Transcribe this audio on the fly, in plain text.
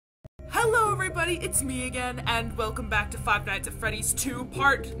Hello everybody, it's me again, and welcome back to Five Nights at Freddy's 2,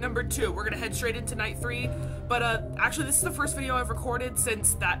 part number 2. We're gonna head straight into night 3, but actually this is the first video I've recorded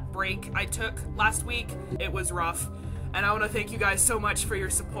since that break I took last week. It was rough, and I want to thank you guys so much for your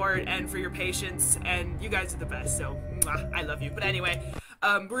support and for your patience, and you guys are the best, so mwah, I love you. But anyway,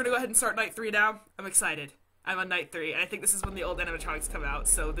 we're gonna go ahead and start night 3 now. I'm excited. I'm on night 3, and I think this is when the old animatronics come out,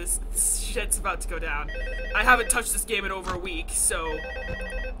 so this shit's about to go down. I haven't touched this game in over a week, so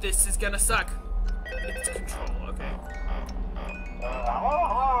this is gonna suck. It's control, okay.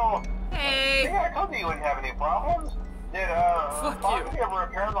 Hello? Hey! Yeah, I told you you wouldn't have any problems. Did, Fuck Freddy you. ever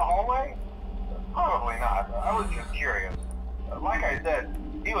repair the hallway? Probably not. I was just curious. Like I said,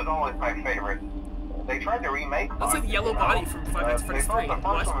 he was always my favorite. They tried to remake Looks like Yellow Body from Five Nights at Freddy's 3. They thought the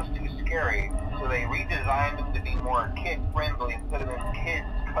first one was too scary, so they redesigned him to be more kid-friendly and put him in Kids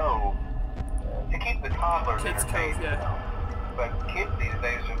Cove to keep the toddlers Kids entertained. Cove, yeah. But kids these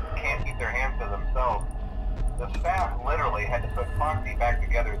days just can't keep their hands to themselves. The staff literally had to put Foxy back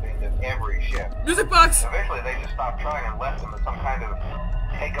together at the end of every shift. Music box! Eventually they just stopped trying and left him as some kind of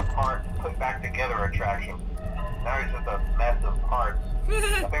take apart, put back together attraction. Now he's just a mess of parts.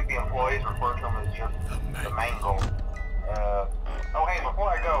 I think the employees refer to him as just the mangle. Oh hey, before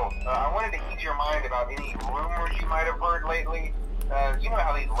I go, I wanted to ease your mind about any rumors you might have heard lately. You know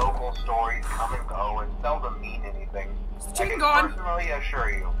how these local stories come and go and seldom mean anything. I can personally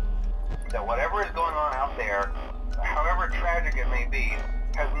assure you that whatever is going on out there, however tragic it may be,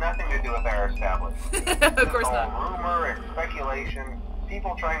 has nothing to do with our establishment. Of course not. Rumor and speculation,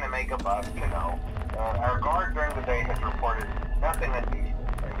 people trying to make a buck, you know. Our guard during the day has reported nothing unusual,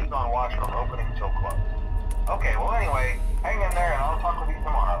 and he's on watch from opening till close. Okay, well anyway, hang in there and I'll talk with you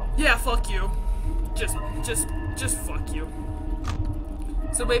tomorrow. Yeah, fuck you. Just fuck you.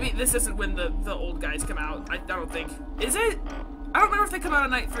 So maybe this isn't when the old guys come out. I don't think. Is it? I don't remember if they come out on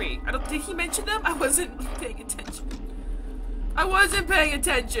night 3. Did he mention them? I wasn't paying attention. I wasn't paying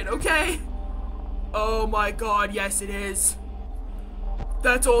attention, okay? Oh my god, yes it is.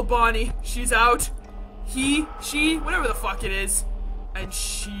 That's old Bonnie. She's out. He, she, whatever the fuck it is. And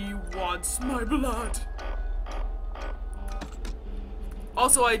she wants my blood.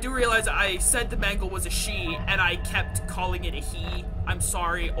 Also, I do realize I said the mangle was a she, and I kept calling it a he. I'm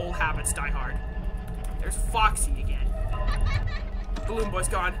sorry, old habits die hard. There's Foxy again. Balloon Boy's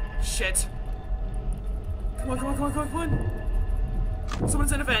gone. Shit. Come on, come on, come on, come on, come on.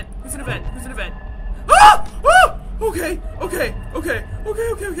 Someone's in an event. Who's in an event? Who's in an event? Ah! Ah! Okay, okay, okay,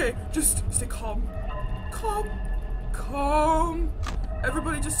 okay, okay, okay. Just stay calm. Calm. Calm.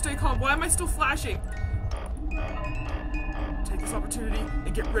 Everybody just stay calm. Why am I still flashing? Take this opportunity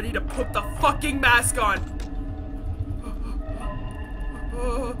and get ready to put the fucking mask on.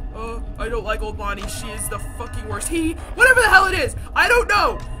 I don't like old Bonnie. She is the fucking worst. He, whatever the hell it is, I don't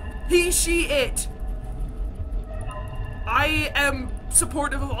know. He, she, it. I am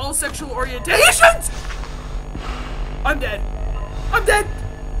supportive of all sexual orientations. I'm dead. I'm dead.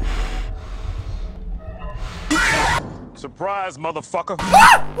 Surprise, motherfucker.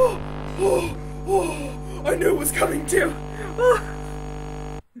 Ah! Oh, I knew it was coming too.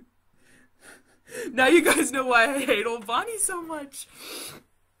 Now you guys know why I hate old Bonnie so much.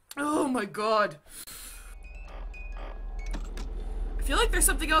 Oh my god. I feel like there's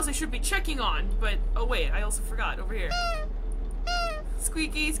something else I should be checking on, but oh wait, I also forgot over here.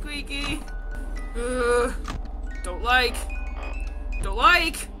 Squeaky, squeaky. Don't like. Don't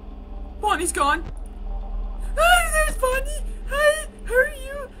like. Bonnie's gone. Hi, there's Bonnie. Hi, how are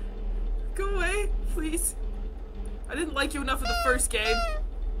you? Go away, please. I didn't like you enough in the first game.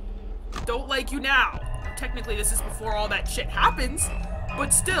 Don't like you now. Technically, this is before all that shit happens,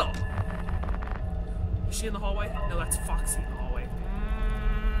 but still. Is she in the hallway? No, that's Foxy in the hallway.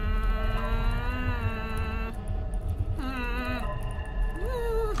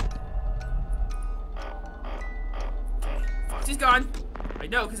 Okay, Foxy's gone. I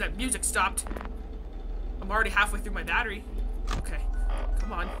know, because that music stopped. I'm already halfway through my battery. Okay,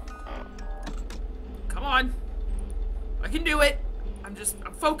 come on. Come on. I can do it. I'm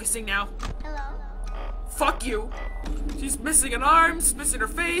focusing now. Hello. Fuck you. She's missing an arm, she's missing her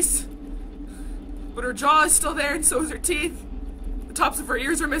face. But her jaw is still there and so is her teeth. The tops of her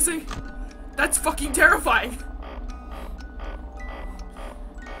ears are missing. That's fucking terrifying.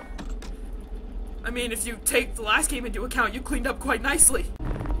 I mean, if you take the last game into account, you cleaned up quite nicely.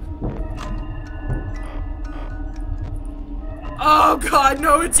 Oh god,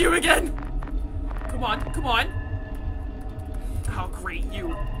 no, it's you again. Come on, come on. Oh, great,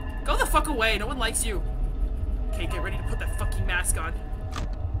 you. Go the fuck away, no one likes you. Okay, get ready to put that fucking mask on.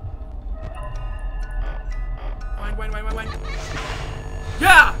 Wine.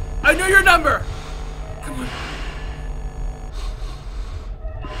 Yeah! I know your number! Come on.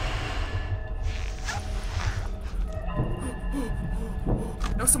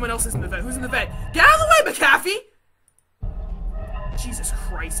 No, someone else is in the vent. Who's in the vent? Get out of the way, McAfee! Jesus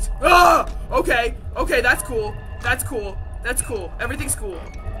Christ. Ah! Okay, okay, that's cool. That's cool. That's cool. Everything's cool.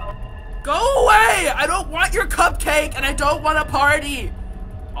 Go away! I don't want your cupcake, and I don't want a party!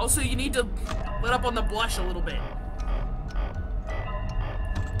 Also, you need to let up on the blush a little bit.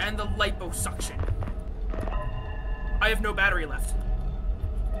 And the liposuction. I have no battery left.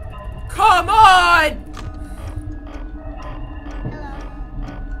 Come on! Hello.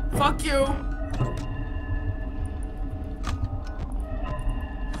 Fuck you.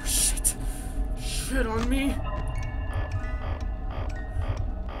 Oh, shit. Shit on me.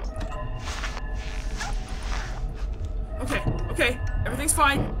 Okay, okay. Everything's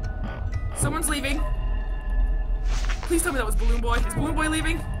fine. Someone's leaving. Please tell me that was Balloon Boy. Is Balloon Boy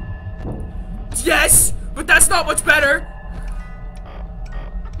leaving? Yes! But that's not much better!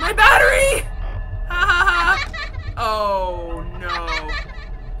 My battery! Ha ha ha! Oh no.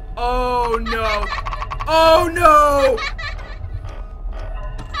 Oh no. Oh no!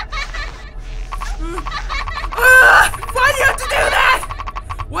 Why do you have to do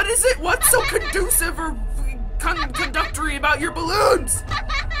that? What is it? What's so conducive or conductory about your balloons?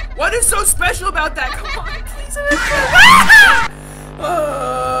 What is so special about that? Come on, please.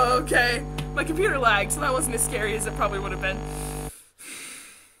 Okay. My computer lagged, so that wasn't as scary as it probably would have been.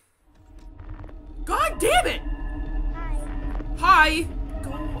 God damn it! Hi. Hi!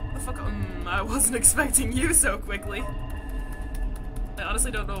 Go the fuck up. I wasn't expecting you so quickly. I honestly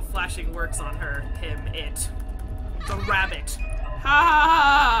don't know if flashing works on her, him, it. The rabbit. Ha ha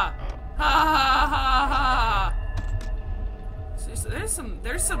ha! Ha ha ha ha! Seriously,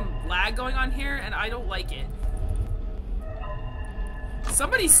 there's some lag going on here, and I don't like it.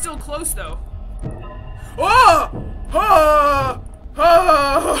 Somebody's still close though. Oh! Oh!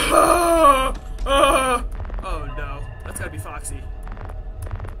 Oh! Oh! Oh no, that's gotta be Foxy.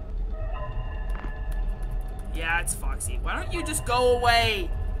 Yeah, it's Foxy. Why don't you just go away?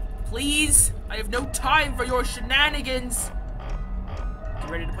 Please? I have no time for your shenanigans. Get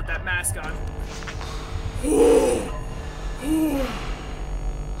ready to put that mask on.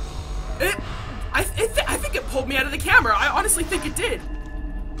 I think it pulled me out of the camera. I honestly think it did.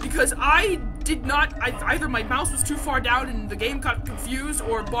 Because I did not, either my mouse was too far down and the game got confused,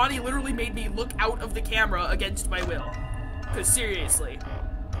 or Bonnie literally made me look out of the camera against my will. Because seriously.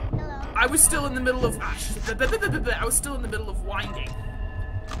 Hello. I was still in the middle of, I was still in the middle of winding.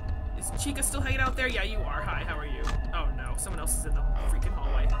 Is Chica still hanging out there? Yeah, you are. Hi, how are you? Oh no, someone else is in the freaking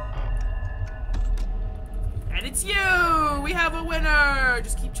hallway. And it's you! We have a winner!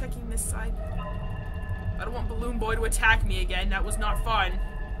 Just keep checking this side. I don't want Balloon Boy to attack me again. That was not fun.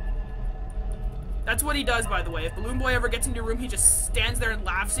 That's what he does, by the way. If Balloon Boy ever gets into your room, he just stands there and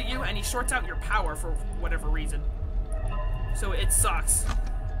laughs at you, and he shorts out your power for whatever reason. So it sucks.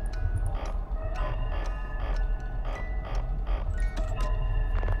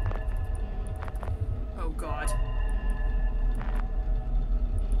 Oh god.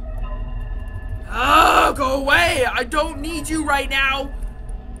 Oh, go away! I don't need you right now!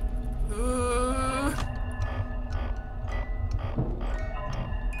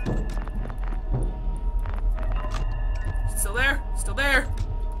 Still there? Still there?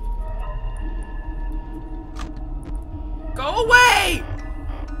 Go away!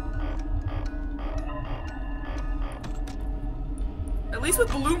 At least with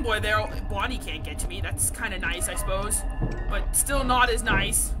Balloon Boy there, Bonnie can't get to me. That's kind of nice, I suppose. But still not as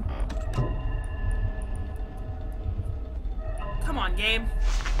nice. Come on, game.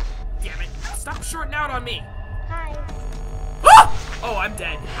 Damn it. Stop shorting out on me. Hi. Ah! Oh, I'm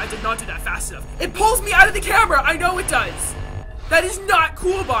dead. I did not do that fast enough. It pulls me out of the camera. I know it does. That is not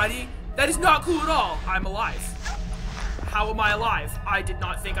cool, Bonnie. That is not cool at all. I'm alive. How am I alive? I did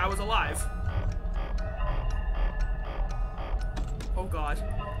not think I was alive. Oh, God.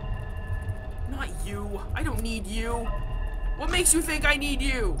 Not you. I don't need you. What makes you think I need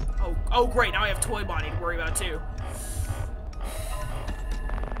you? Oh, great. Now I have Toy Bonnie to worry about, too.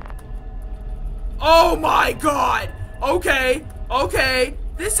 Oh my god! Okay, okay,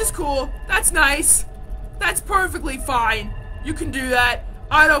 this is cool. That's nice. That's perfectly fine. You can do that.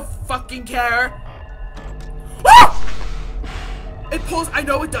 I don't fucking care. Ah! It pulls, I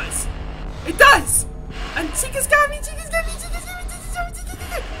know it does. It does! And Chica's got me, Chica's got me, Chica's got me, Chica's got me, Chica's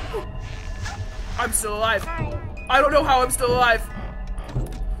got me. I'm still alive. Hi. I don't know how I'm still alive.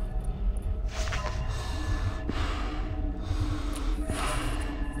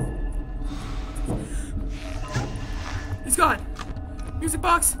 He's gone. Music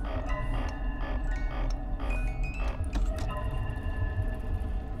box.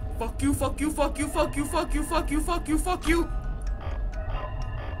 Fuck you, fuck you, fuck you, fuck you, fuck you, fuck you, fuck you, fuck you.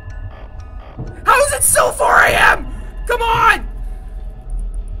 How is it still 4 a.m.? Come on!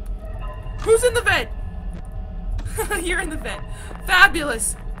 Who's in the vent? You're in the vent.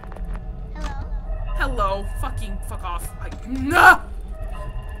 Fabulous. Hello. Hello. Fucking fuck off. Nah!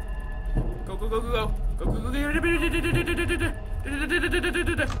 Go, go, go, go, go. Go, go, go, go.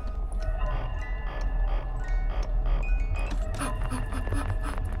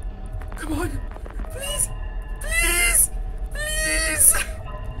 Come on. Please. Please. Please.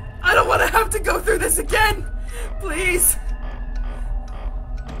 I don't want to have to go through this again. Please.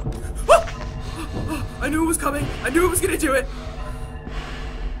 I knew it was coming. I knew it was gonna do it.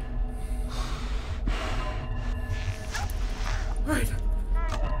 Alright.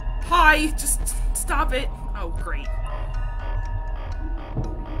 Hi. Just stop it. Oh, great.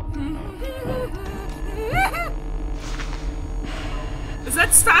 Is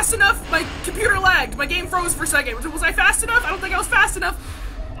that fast enough? My computer lagged. My game froze for a second. Was I fast enough? I don't think I was fast enough.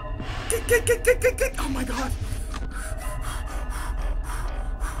 Oh my god.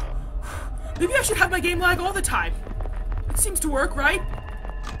 Maybe I should have my game lag all the time. It seems to work, right?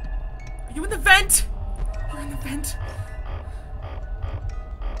 Are you in the vent? You're in the vent.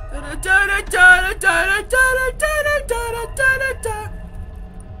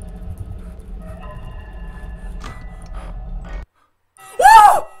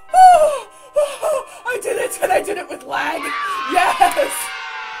 Whoa! I did it, and I did it with lag. Yes!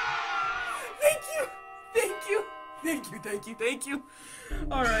 Thank you, thank you, thank you, thank you, thank you.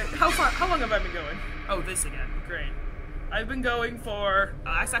 All right, how long have I been going? Oh, this again. Great. I've been going for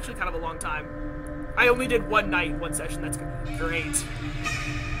it's actually kind of a long time. I only did one night, one session. That's great.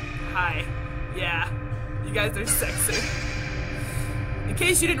 Hi. Yeah. You guys are sexy. In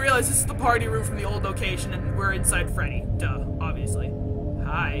case you didn't realize, this is the party room from the old location, and we're inside Freddy. Duh, obviously.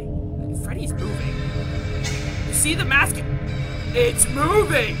 Hi. Freddy's moving. You see the mask? It's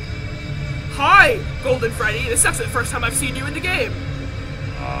moving! Hi, Golden Freddy. This is actually the first time I've seen you in the game.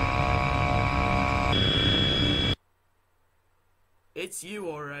 It's you,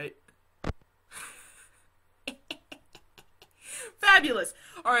 alright. Fabulous!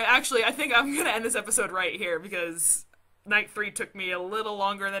 Alright, actually, I think I'm gonna end this episode right here because Night 3 took me a little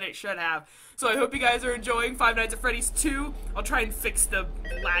longer than it should have. So I hope you guys are enjoying Five Nights at Freddy's 2. I'll try and fix the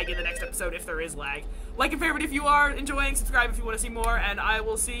lag in the next episode if there is lag. Like and favorite if you are enjoying, subscribe if you want to see more, and I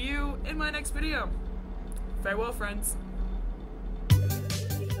will see you in my next video. Farewell, friends. God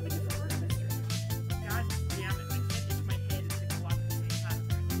damn it, I can't itch my head and pick a lock at the same time.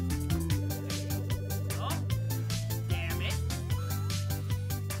 Oh, damn it.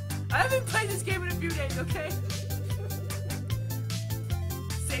 I haven't played this game in a few days, okay?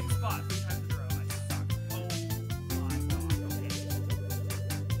 Same spot 3 times in a row. I suck. Oh my god, okay.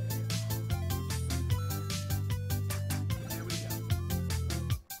 There we go.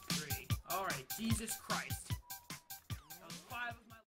 3. Alright, Jesus Christ.